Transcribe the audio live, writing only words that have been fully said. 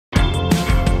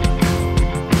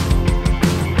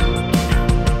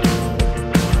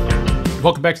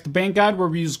Welcome back to the Band Guide, where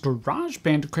we use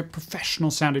GarageBand to create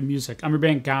professional sounding music. I'm your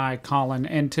band guy, Colin,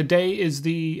 and today is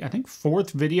the, I think,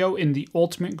 4th video in the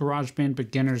Ultimate GarageBand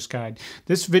Beginner's Guide.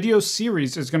 This video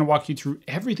series is going to walk you through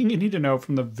everything you need to know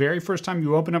from the very first time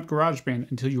you open up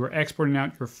GarageBand until you are exporting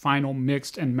out your final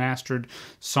mixed and mastered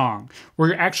song.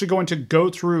 We're actually going to go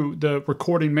through the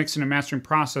recording, mixing, and mastering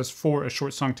process for a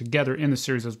short song together in the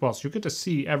series as well. So you get to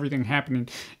see everything happening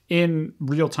in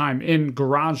real time in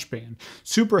GarageBand.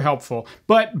 Super helpful.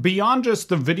 But beyond just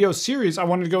the video series, I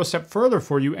wanted to go a step further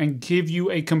for you and give you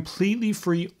a completely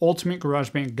free Ultimate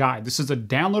GarageBand guide. This is a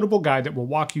downloadable guide that will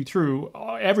walk you through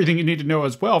everything you need to know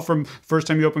as well from first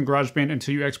time you open GarageBand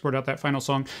until you export out that final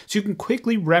song. So you can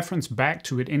quickly reference back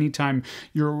to it anytime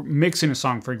you're mixing a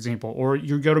song, for example, or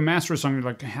you go to master a song, you're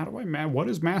like, how do I, what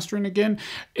is mastering again?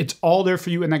 It's all there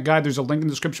for you in that guide. There's a link in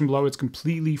the description below. It's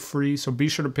completely free, so be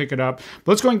sure to pick it up.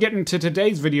 But let's go and get into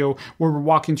today's video where we're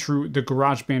walking through the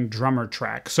GarageBand Drummer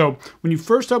track. So when you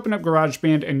first open up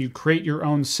GarageBand and you create your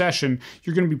own session,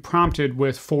 you're going to be prompted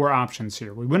with 4 options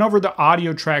here. We went over the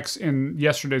audio tracks in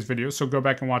yesterday's video, so go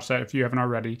back and watch that if you haven't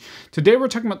already. Today we're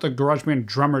talking about the GarageBand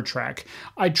Drummer track.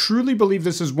 I truly believe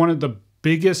this is one of the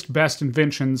biggest, best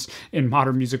inventions in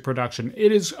modern music production.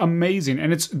 It is amazing,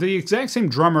 and it's the exact same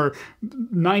drummer,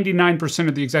 99%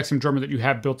 of the exact same drummer that you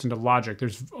have built into Logic.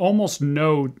 There's almost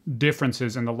no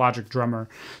differences in the Logic drummer.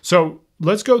 So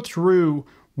let's go through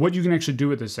what you can actually do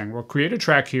with this thing. We'll create a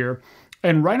track here,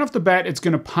 and right off the bat, it's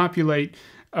going to populate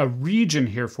a region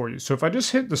here for you. So if I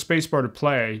just hit the spacebar to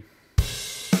play,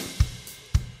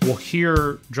 we'll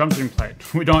hear drums being played.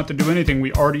 We don't have to do anything.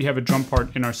 We already have a drum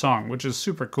part in our song, which is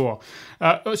super cool.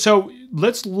 So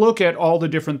let's look at all the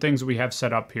different things that we have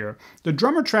set up here. The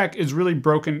drummer track is really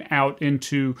broken out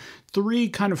into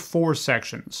 4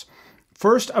 sections.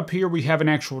 First up here, we have an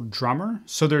actual drummer.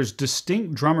 So there's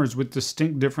distinct drummers with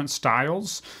distinct different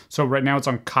styles. So right now it's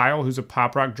on Kyle, who's a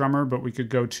pop rock drummer, but we could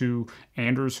go to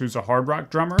Anders, who's a hard rock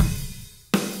drummer.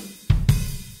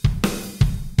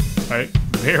 Right,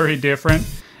 very different.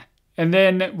 And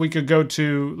then we could go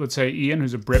to, let's say, Ian,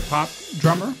 who's a Britpop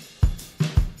drummer.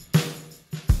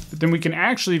 But then we can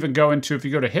actually even go into, if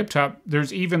you go to hip hop,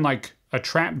 there's even like a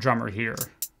trap drummer here.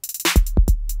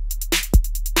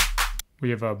 We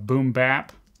have a boom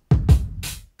bap.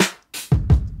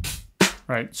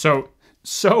 Right,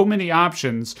 so many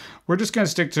options. We're just gonna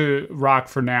stick to rock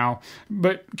for now.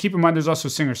 But keep in mind, there's also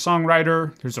a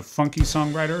singer-songwriter. There's a funky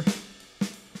songwriter.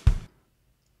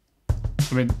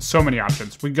 I mean, so many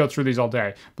options. We can go through these all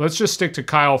day. But let's just stick to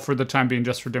Kyle for the time being,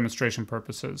 just for demonstration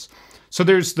purposes. So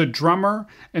there's the drummer,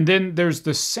 and then there's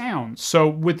the sound. So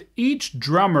with each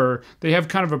drummer, they have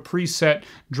kind of a preset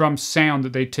drum sound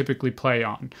that they typically play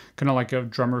on. Kind of like a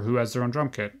drummer who has their own drum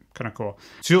kit. Kind of cool.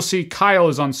 So you'll see Kyle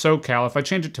is on SoCal. If I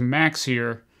change it to Max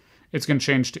here, it's going to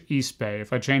change to East Bay.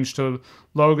 If I change to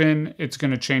Logan, it's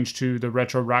going to change to the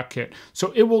Retro Rock Kit.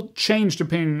 So it will change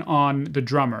depending on the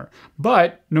drummer.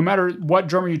 But no matter what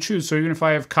drummer you choose, so even if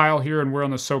I have Kyle here and we're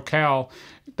on the SoCal,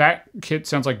 that kit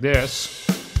sounds like this.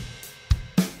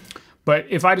 But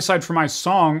if I decide for my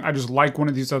song, I just like one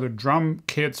of these other drum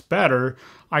kits better,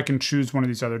 I can choose one of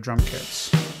these other drum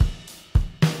kits.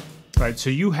 Right, so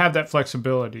you have that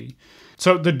flexibility.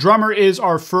 So the drummer is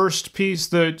our first piece,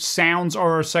 the sounds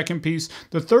are our second piece.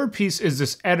 The third piece is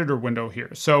this editor window here.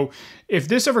 So if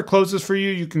this ever closes for you,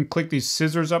 you can click these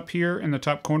scissors up here in the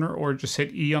top corner or just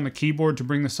hit E on the keyboard to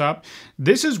bring this up.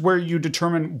 This is where you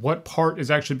determine what part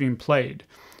is actually being played.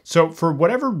 So for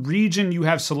whatever region you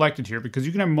have selected here, because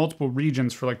you can have multiple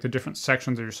regions for like the different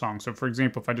sections of your song. So for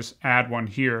example, if I just add one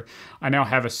here, I now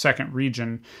have a second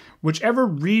region. Whichever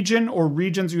region or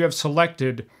regions you have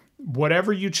selected,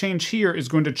 whatever you change here is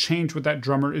going to change what that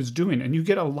drummer is doing, and you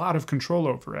get a lot of control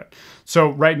over it. So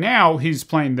right now he's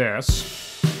playing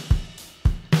this,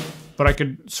 but I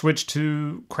could switch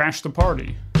to Crash the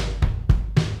Party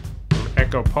or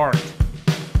Echo Park.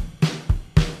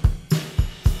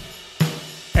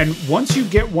 And once you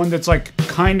get one that's like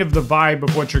kind of the vibe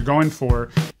of what you're going for,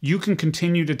 you can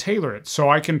continue to tailor it. So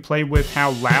I can play with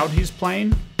how loud he's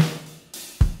playing,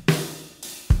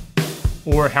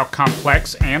 or how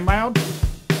complex and loud,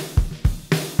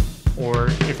 or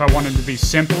if I wanted to be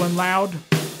simple and loud,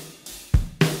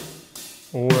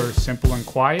 or simple and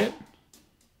quiet,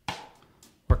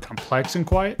 or complex and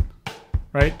quiet,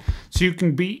 right? So you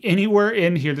can be anywhere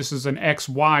in here. This is an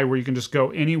XY where you can just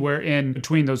go anywhere in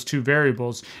between those 2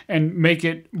 variables and make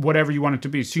it whatever you want it to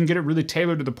be. So you can get it really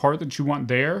tailored to the part that you want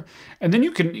there. And then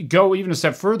you can go even a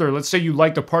step further. Let's say you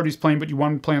like the part he's playing, but you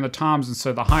want to play on the toms instead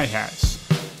of the hi-hats.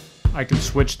 I can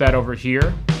switch that over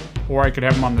here, or I could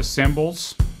have them on the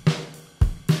cymbals.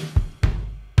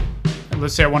 And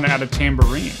let's say I want to add a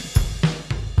tambourine.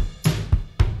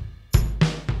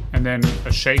 and then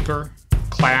a shaker,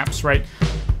 claps, right?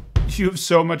 You have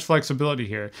so much flexibility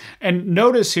here. And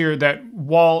notice here that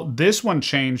while this one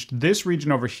changed, this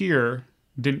region over here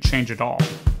didn't change at all.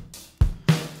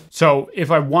 So if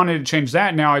I wanted to change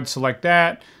that now, I'd select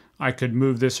that. I could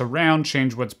move this around,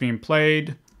 change what's being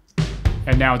played,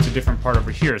 and now it's a different part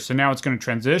over here. So now it's going to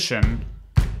transition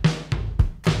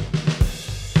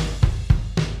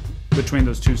between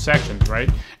those two sections, right?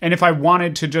 And if I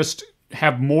wanted to just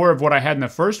have more of what I had in the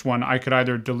first one, I could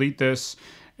either delete this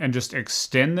and just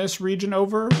extend this region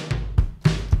over,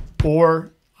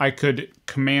 or I could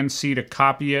Command C to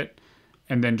copy it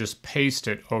and then just paste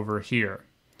it over here.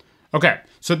 Okay,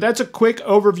 so that's a quick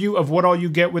overview of what all you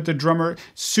get with the drummer.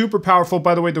 Super powerful.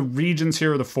 By the way, the regions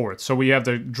here are the fourth. So we have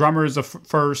the drummer is the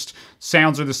first,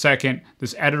 sounds are the second,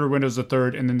 this editor window is the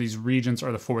third, and then these regions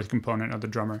are the fourth component of the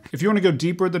drummer. If you want to go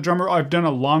deeper with the drummer, I've done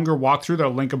a longer walkthrough that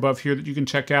I'll link above here that you can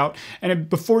check out. And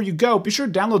before you go, be sure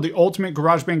to download the Ultimate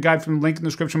GarageBand Guide from the link in the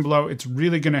description below. It's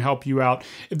really going to help you out.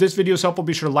 If this video is helpful,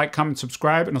 be sure to like, comment,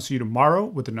 subscribe, and I'll see you tomorrow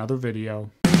with another video.